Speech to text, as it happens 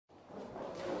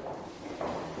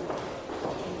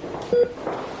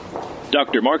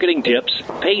Dr. Marketing Tips,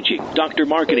 paging Dr.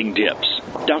 Marketing Tips.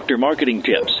 Dr. Marketing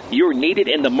Tips, you're needed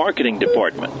in the marketing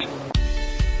department.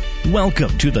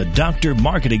 Welcome to the Dr.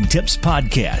 Marketing Tips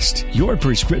Podcast, your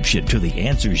prescription to the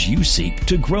answers you seek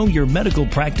to grow your medical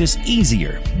practice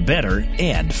easier, better,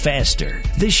 and faster.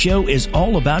 This show is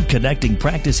all about connecting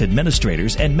practice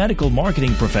administrators and medical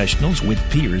marketing professionals with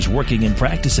peers working in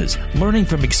practices, learning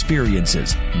from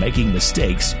experiences, making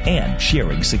mistakes, and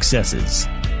sharing successes.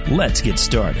 Let's get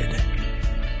started.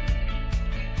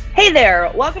 Hey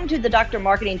there, welcome to the Dr.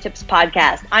 Marketing Tips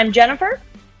Podcast. I'm Jennifer.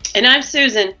 And I'm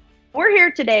Susan. We're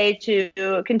here today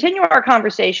to continue our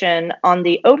conversation on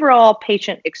the overall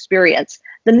patient experience,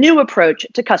 the new approach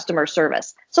to customer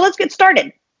service. So let's get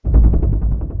started.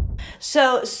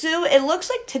 So, Sue, it looks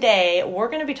like today we're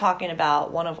going to be talking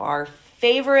about one of our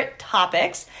favorite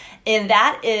topics, and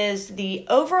that is the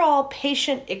overall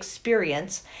patient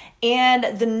experience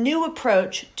and the new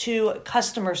approach to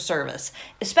customer service,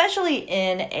 especially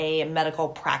in a medical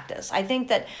practice. I think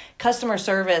that customer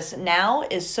service now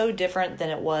is so different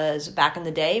than it was back in the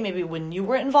day, maybe when you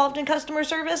were involved in customer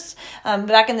service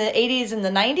back in the 80s and the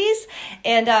 90s.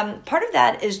 And part of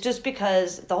that is just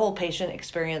because the whole patient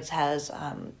experience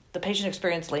the patient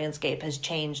experience landscape has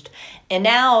changed. And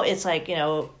now it's like,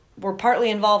 we're partly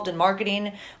involved in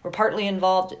marketing. We're partly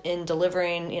involved in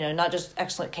delivering, not just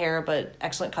excellent care, but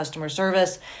excellent customer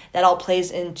service. That all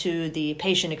plays into the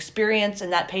patient experience,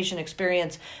 and that patient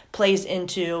experience plays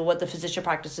into what the physician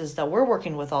practices that we're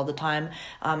working with all the time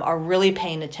are really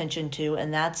paying attention to,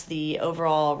 and that's the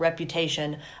overall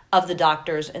reputation of the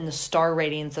doctors and the star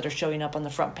ratings that are showing up on the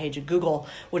front page of Google,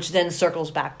 which then circles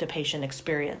back to patient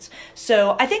experience.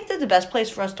 So I think that the best place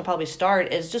for us to probably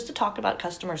start is just to talk about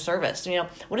customer service.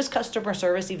 What does customer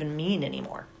service even mean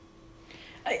anymore?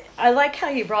 I like how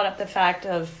you brought up the fact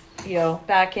of,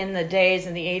 back in the days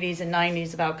in the 80s and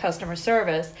 90s about customer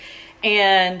service.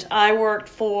 And I worked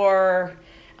for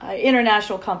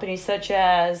international companies such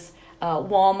as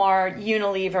Walmart,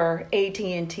 Unilever,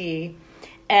 AT&T,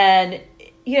 and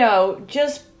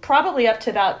just probably up to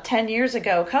about 10 years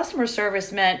ago, customer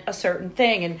service meant a certain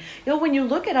thing. And, when you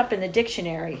look it up in the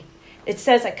dictionary, it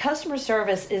says that customer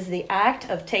service is the act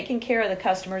of taking care of the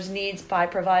customer's needs by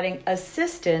providing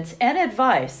assistance and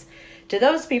advice to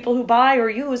those people who buy or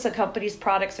use a company's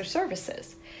products or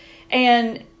services.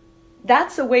 And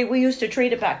that's the way we used to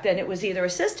treat it back then. It was either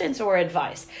assistance or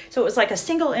advice. So it was like a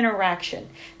single interaction.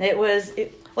 Was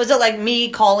it like me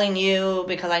calling you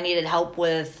because I needed help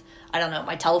with,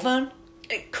 my telephone?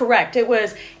 Correct. It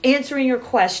was answering your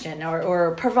question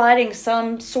or providing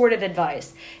some sort of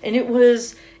advice. And it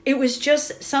was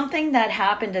just something that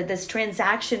happened at this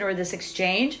transaction or this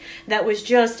exchange that was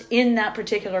just in that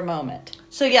particular moment.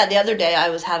 So yeah, the other day I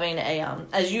was having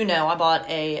as you know, I bought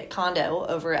a condo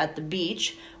over at the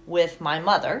beach with my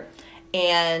mother.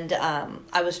 And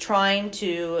I was trying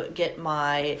to get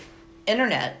my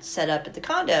internet set up at the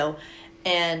condo,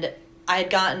 and I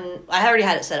already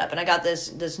had it set up, and I got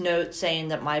this note saying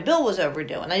that my bill was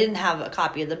overdue, and I didn't have a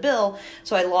copy of the bill,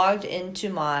 so I logged into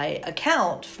my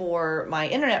account for my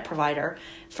internet provider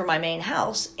for my main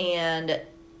house, and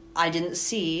I didn't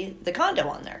see the condo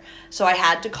on there. So I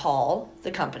had to call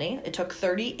the company. It took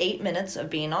 38 minutes of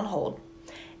being on hold,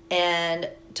 and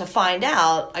to find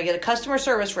out, I get a customer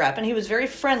service rep, and he was very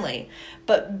friendly,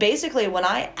 but basically when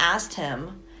I asked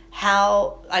him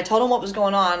I told him what was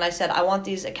going on. I said, I want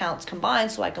these accounts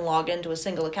combined so I can log into a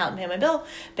single account and pay my bill.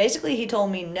 Basically, he told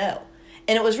me no.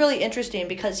 And it was really interesting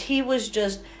because he was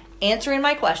just answering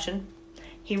my question.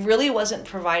 He really wasn't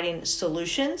providing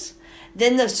solutions.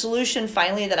 Then the solution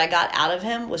finally that I got out of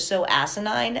him was so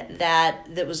asinine that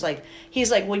was like,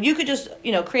 he's like, well, you could just,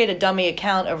 create a dummy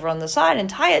account over on the side and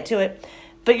tie it to it.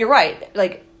 But you're right.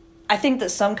 I think that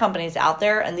some companies out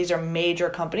there, and these are major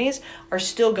companies, are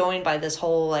still going by this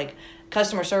whole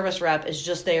customer service rep is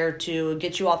just there to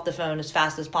get you off the phone as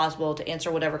fast as possible to answer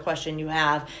whatever question you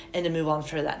have and to move on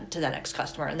to that next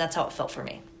customer. And that's how it felt for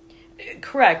me.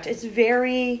 Correct. It's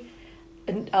very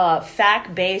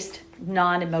fact-based,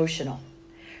 non-emotional.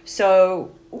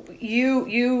 So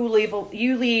you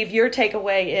leave. Your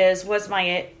takeaway is, was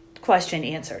my question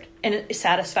answered in a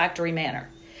satisfactory manner?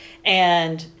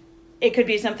 And it could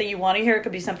be something you want to hear. It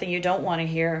could be something you don't want to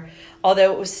hear.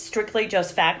 Although it was strictly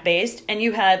just fact-based, and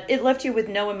it left you with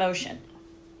no emotion.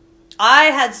 I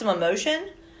had some emotion,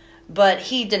 but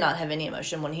he did not have any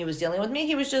emotion when he was dealing with me.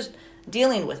 He was just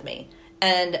dealing with me.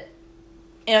 And,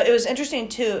 it was interesting,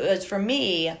 too, as for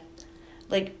me,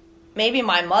 maybe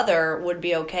my mother would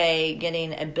be okay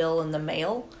getting a bill in the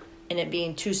mail and it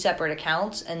being two separate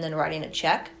accounts and then writing a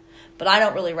check. but I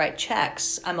don't really write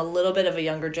checks. I'm a little bit of a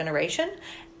younger generation,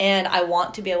 and I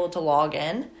want to be able to log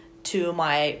in to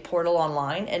my portal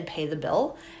online and pay the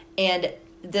bill. And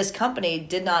this company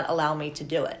did not allow me to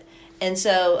do it. And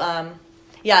so,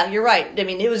 yeah, you're right. I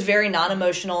mean, it was very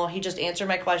non-emotional. He just answered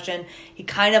my question. He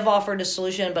kind of offered a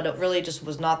solution, but it really just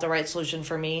was not the right solution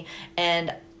for me.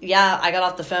 And yeah, I got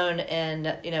off the phone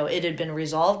and, you know, it had been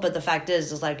resolved. But the fact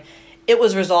is like, it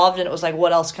was resolved and it was like,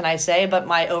 what else can I say? But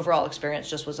my overall experience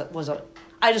just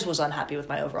I just was unhappy with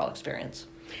my overall experience.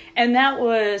 And that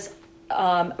was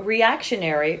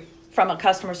reactionary from a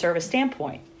customer service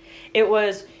standpoint. It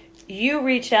was, you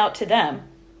reached out to them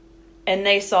and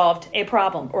they solved a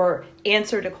problem or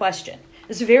answered a question.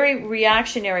 It's very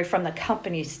reactionary from the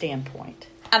company's standpoint.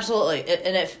 Absolutely,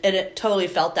 and it totally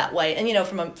felt that way. And, you know,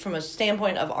 from a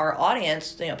standpoint of our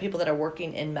audience, you know, people that are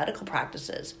working in medical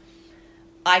practices,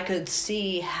 I could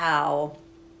see how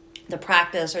the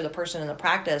practice or the person in the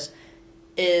practice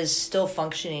is still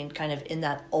functioning kind of in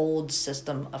that old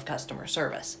system of customer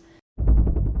service.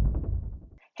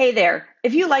 Hey there.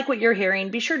 If you like what you're hearing,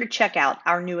 be sure to check out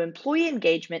our new employee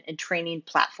engagement and training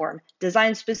platform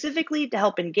designed specifically to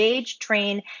help engage,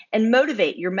 train, and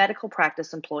motivate your medical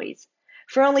practice employees.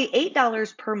 For only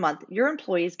 $8 per month, your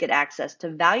employees get access to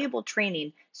valuable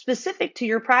training specific to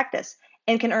your practice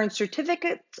and can earn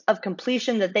certificates of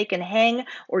completion that they can hang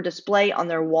or display on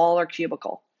their wall or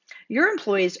cubicle. Your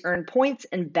employees earn points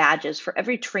and badges for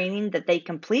every training that they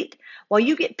complete, while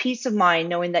you get peace of mind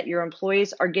knowing that your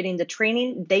employees are getting the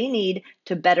training they need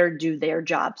to better do their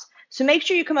jobs. So make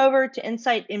sure you come over to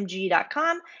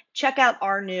insightmg.com, check out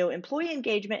our new employee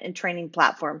engagement and training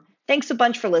platform. Thanks a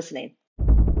bunch for listening.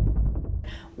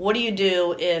 What do you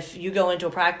do if you go into a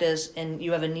practice and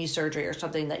you have a knee surgery or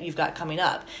something that you've got coming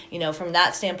up? You know, from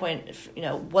that standpoint, you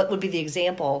know, what would be the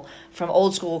example from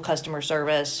old school customer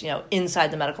service, you know,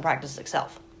 inside the medical practice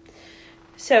itself?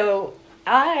 So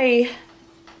I,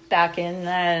 back in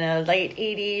the late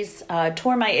 80s,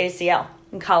 tore my ACL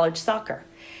in college soccer.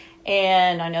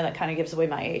 And I know that kind of gives away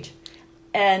my age.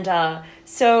 And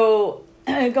so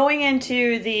going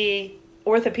into the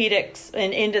orthopedics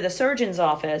and into the surgeon's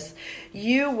office,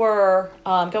 you were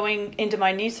going into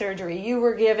my knee surgery, you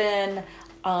were given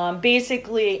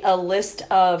basically a list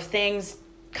of things,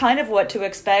 kind of what to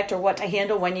expect or what to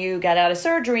handle when you get out of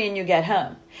surgery and you get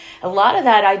home. A lot of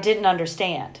that I didn't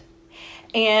understand.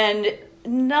 And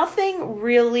nothing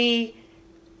really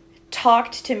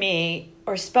talked to me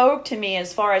or spoke to me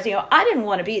as far as, you know, I didn't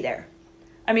want to be there.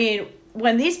 I mean,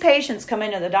 when these patients come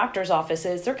into the doctor's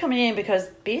offices, they're coming in because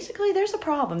basically there's a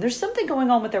problem. There's something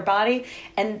going on with their body,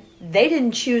 and they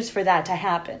didn't choose for that to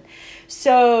happen.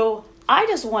 So I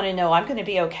just want to know I'm going to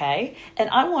be okay, and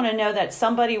I want to know that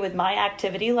somebody with my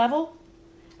activity level,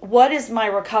 what is my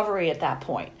recovery at that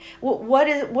point?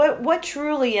 What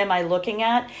truly am I looking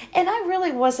at? And I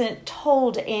really wasn't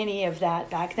told any of that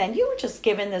back then. You were just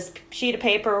given this sheet of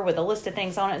paper with a list of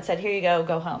things on it and said, here you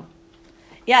go home.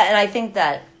 Yeah, and I think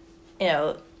that, you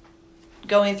know,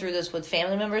 going through this with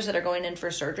family members that are going in for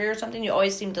surgery or something, you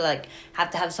always seem to have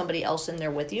to have somebody else in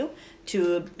there with you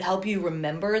to help you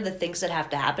remember the things that have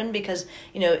to happen, because,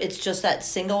 you know, it's just that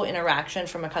single interaction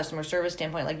from a customer service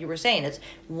standpoint. Like you were saying, it's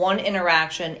one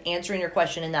interaction, answering your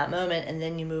question in that moment, and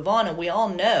then you move on. And we all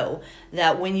know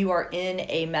that when you are in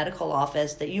a medical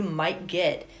office that you might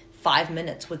get 5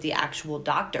 minutes with the actual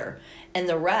doctor, and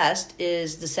the rest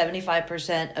is the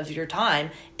 75% of your time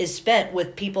is spent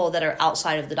with people that are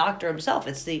outside of the doctor himself.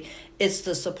 It's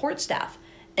the support staff.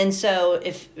 And so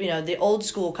if, you know, the old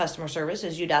school customer service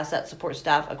is you'd ask that support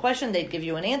staff a question, they'd give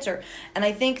you an answer. And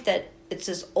I think that it's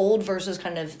this old versus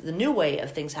kind of the new way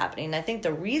of things happening. And I think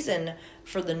the reason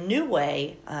for the new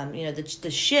way, you know,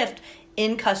 the shift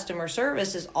in customer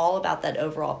service is all about that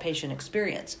overall patient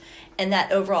experience. And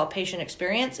that overall patient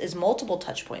experience is multiple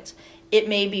touch points. It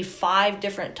may be 5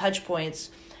 different touch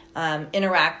points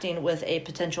interacting with a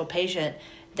potential patient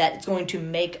that's going to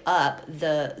make up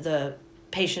the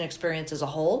patient experience as a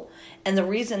whole. And the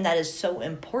reason that is so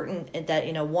important is that,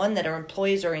 you know, one, that our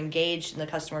employees are engaged in the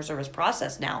customer service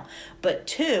process now, but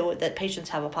 2, that patients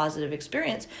have a positive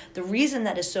experience. The reason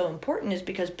that is so important is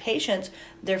because patients,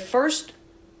 their first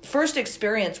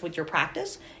experience with your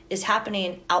practice is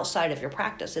happening outside of your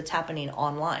practice. It's happening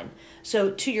online.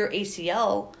 So to your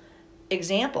ACL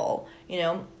example, you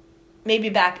know, maybe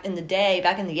back in the day,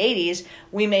 back in the 80s,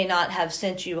 we may not have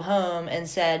sent you home and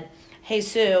said, hey,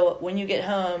 Sue, when you get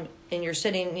home and you're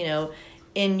sitting, you know,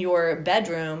 in your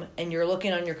bedroom and you're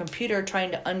looking on your computer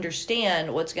trying to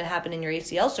understand what's going to happen in your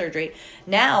ACL surgery.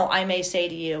 Now I may say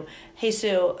to you, hey,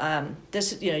 Sue,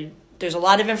 this, you know, there's a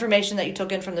lot of information that you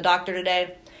took in from the doctor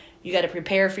today. You got to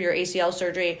prepare for your ACL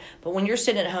surgery. But when you're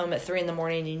sitting at home at 3 a.m.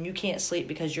 and you can't sleep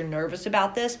because you're nervous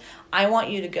about this, I want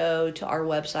you to go to our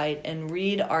website and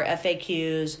read our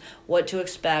FAQs, what to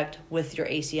expect with your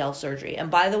ACL surgery. And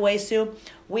by the way, Sue,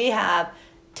 we have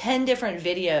 10 different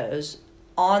videos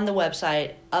on the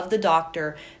website of the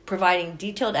doctor providing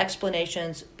detailed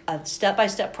explanations, a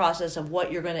step-by-step process of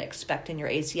what you're going to expect in your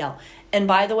ACL. And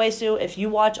by the way, Sue, if you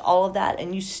watch all of that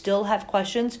and you still have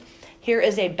questions, here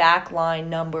is a backline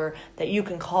number that you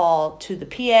can call to the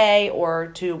PA or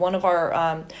to one of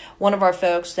our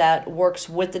folks that works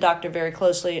with the doctor very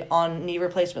closely on knee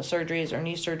replacement surgeries or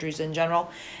knee surgeries in general,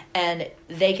 and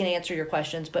they can answer your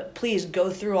questions. But please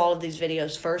go through all of these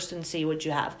videos first and see what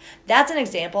you have. That's an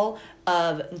example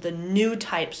of the new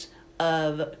types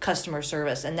of customer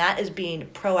service, and that is being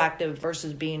proactive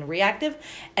versus being reactive.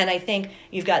 And I think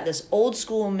you've got this old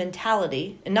school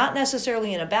mentality, and not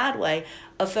necessarily in a bad way,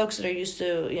 of folks that are used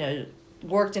to,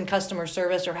 worked in customer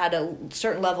service or had a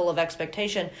certain level of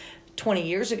expectation 20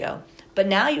 years ago. But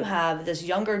now you have this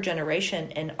younger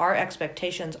generation, and our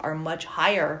expectations are much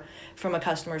higher from a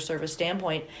customer service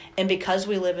standpoint. And because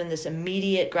we live in this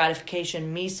immediate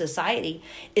gratification me society,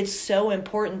 it's so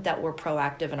important that we're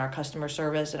proactive in our customer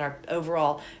service and our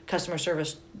overall customer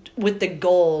service with the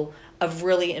goal of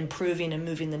really improving and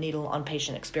moving the needle on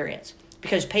patient experience.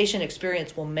 Because patient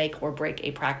experience will make or break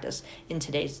a practice in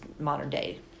today's modern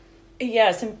day.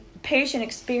 Yes, and patient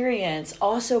experience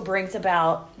also brings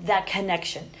about that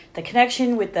connection. The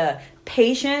connection with the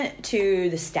patient to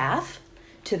the staff,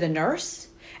 to the nurse,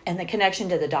 and the connection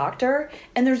to the doctor.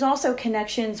 And there's also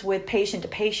connections with patient to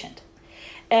patient.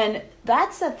 And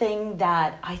that's the thing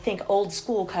that I think old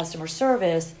school customer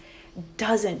service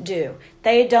doesn't do.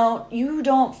 You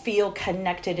don't feel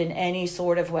connected in any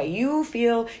sort of way. You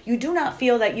do not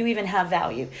feel that you even have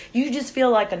value. You just feel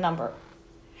like a number.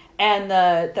 And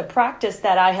the practice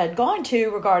that I had gone to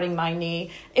regarding my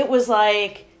knee, it was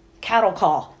like cattle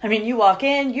call. I mean, you walk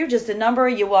in, you're just a number,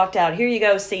 you walked out, here you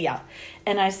go, see ya.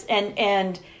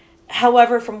 And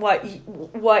however, from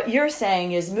what you're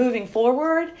saying is moving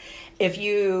forward, if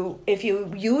you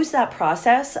use that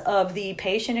process of the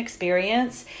patient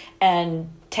experience and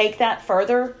take that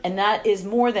further, and that is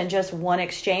more than just one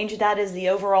exchange, that is the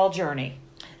overall journey.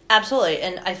 Absolutely.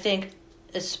 And I think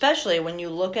especially when you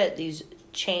look at these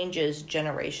changes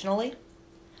generationally,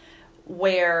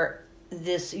 where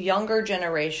this younger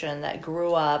generation that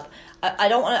grew up, I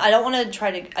don't want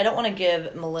to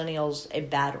give millennials a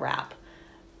bad rap,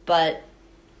 but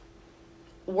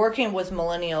working with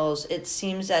millennials, it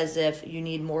seems as if you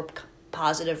need more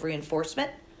positive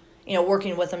reinforcement,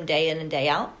 working with them day in and day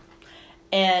out.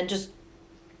 And just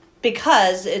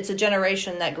because it's a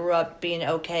generation that grew up being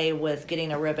okay with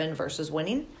getting a ribbon versus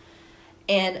winning.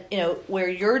 And, where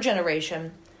your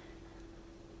generation,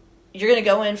 you're going to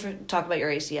go in talk about your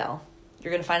ACL.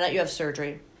 You're going to find out you have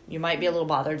surgery. You might be a little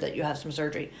bothered that you have some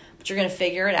surgery, but you're going to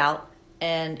figure it out,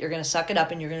 and you're going to suck it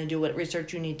up, and you're going to do what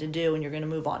research you need to do, and you're going to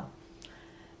move on.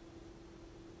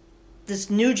 This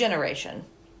new generation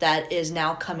that is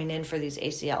now coming in for these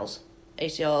ACL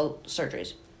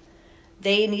surgeries,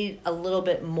 they need a little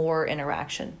bit more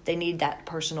interaction. They need that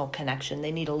personal connection.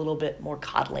 They need a little bit more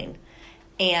coddling.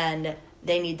 And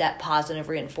they need that positive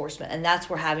reinforcement. And that's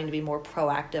where having to be more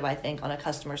proactive, I think, on a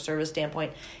customer service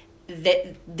standpoint.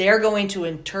 They're going to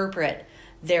interpret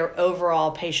their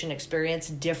overall patient experience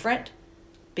different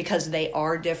because they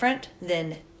are different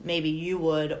than maybe you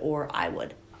would or I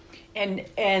would. And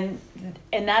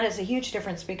that is a huge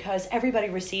difference because everybody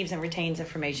receives and retains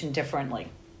information differently.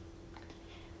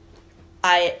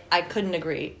 I couldn't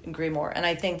agree more. And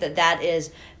I think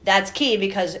that's key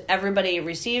because everybody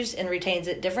receives and retains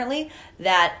it differently.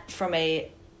 That from a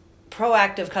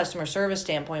proactive customer service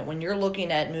standpoint, when you're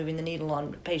looking at moving the needle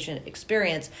on patient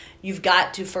experience, you've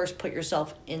got to first put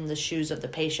yourself in the shoes of the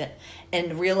patient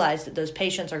and realize that those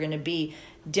patients are going to be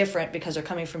different because they're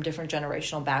coming from different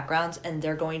generational backgrounds and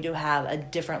they're going to have a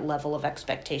different level of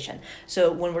expectation.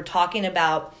 So when we're talking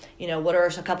about, what are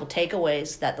a couple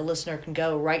takeaways that the listener can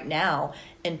go right now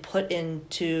and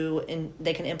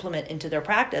they can implement into their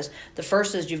practice, the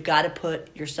first is you've got to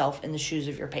put yourself in the shoes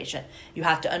of your patient. You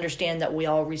have to understand that we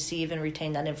all receive and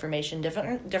retain that information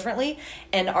differently,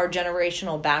 and our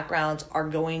generational backgrounds are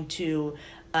going to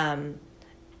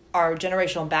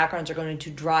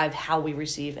drive how we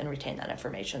receive and retain that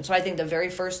information. So I think the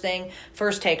very first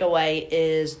takeaway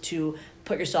is to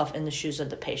put yourself in the shoes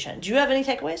of the patient. Do you have any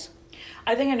takeaways?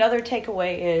 I think another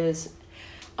takeaway is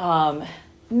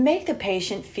make the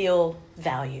patient feel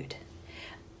valued.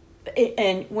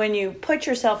 And when you put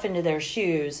yourself into their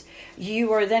shoes,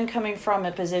 you are then coming from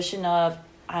a position of,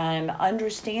 I'm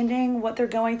understanding what they're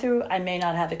going through. I may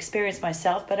not have experience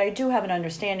myself, but I do have an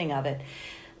understanding of it.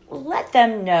 Let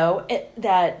them know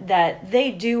that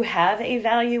they do have a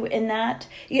value in that.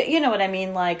 You know what I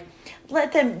mean? Like,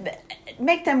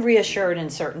 make them reassured in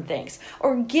certain things,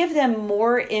 or give them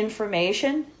more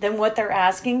information than what they're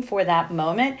asking for that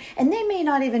moment. And they may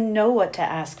not even know what to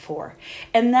ask for.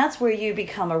 And that's where you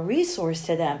become a resource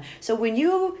to them. So when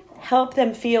you help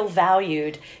them feel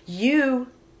valued, you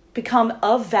become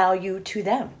of value to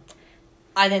them.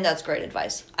 I think that's great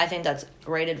advice.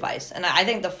 And I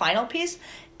think the final piece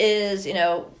is,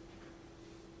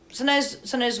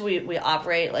 sometimes we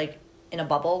operate like in a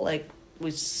bubble, like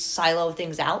we silo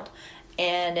things out.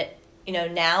 And,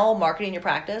 now marketing your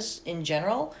practice in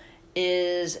general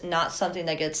is not something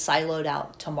that gets siloed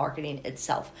out to marketing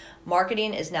itself.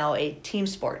 Marketing is now a team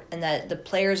sport, and that the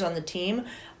players on the team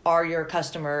are your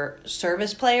customer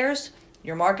service players,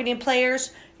 your marketing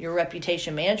players, your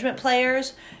reputation management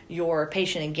players, your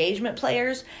patient engagement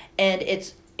players, and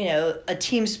it's a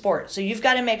team sport. So you've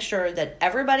got to make sure that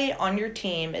everybody on your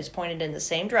team is pointed in the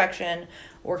same direction,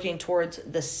 working towards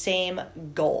the same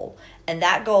goal. And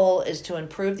that goal is to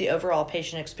improve the overall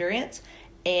patient experience.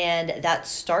 And that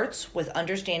starts with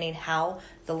understanding how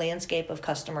the landscape of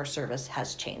customer service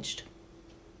has changed.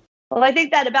 Well, I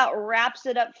think that about wraps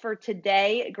it up for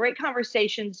today. Great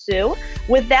conversation, Sue.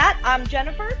 With that, I'm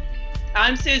Jennifer.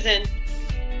 I'm Susan.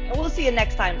 And we'll see you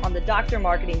next time on the Dr.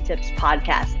 Marketing Tips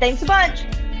podcast. Thanks a bunch.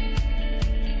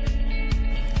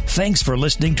 Thanks for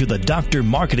listening to the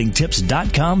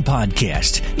drmarketingtips.com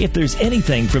podcast. If there's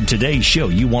anything from today's show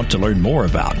you want to learn more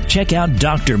about, check out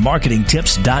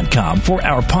drmarketingtips.com for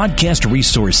our podcast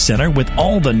resource center with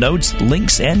all the notes,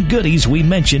 links, and goodies we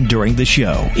mentioned during the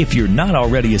show. If you're not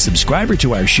already a subscriber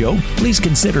to our show, please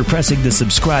consider pressing the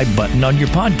subscribe button on your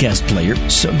podcast player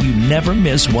so you never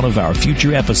miss one of our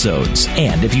future episodes.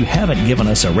 And if you haven't given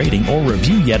us a rating or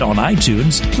review yet on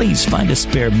iTunes, please find a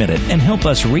spare minute and help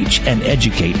us reach and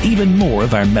educate even more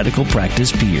of our medical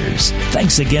practice peers.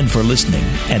 Thanks again for listening,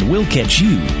 and we'll catch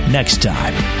you next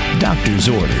time. Doctor's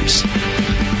Orders.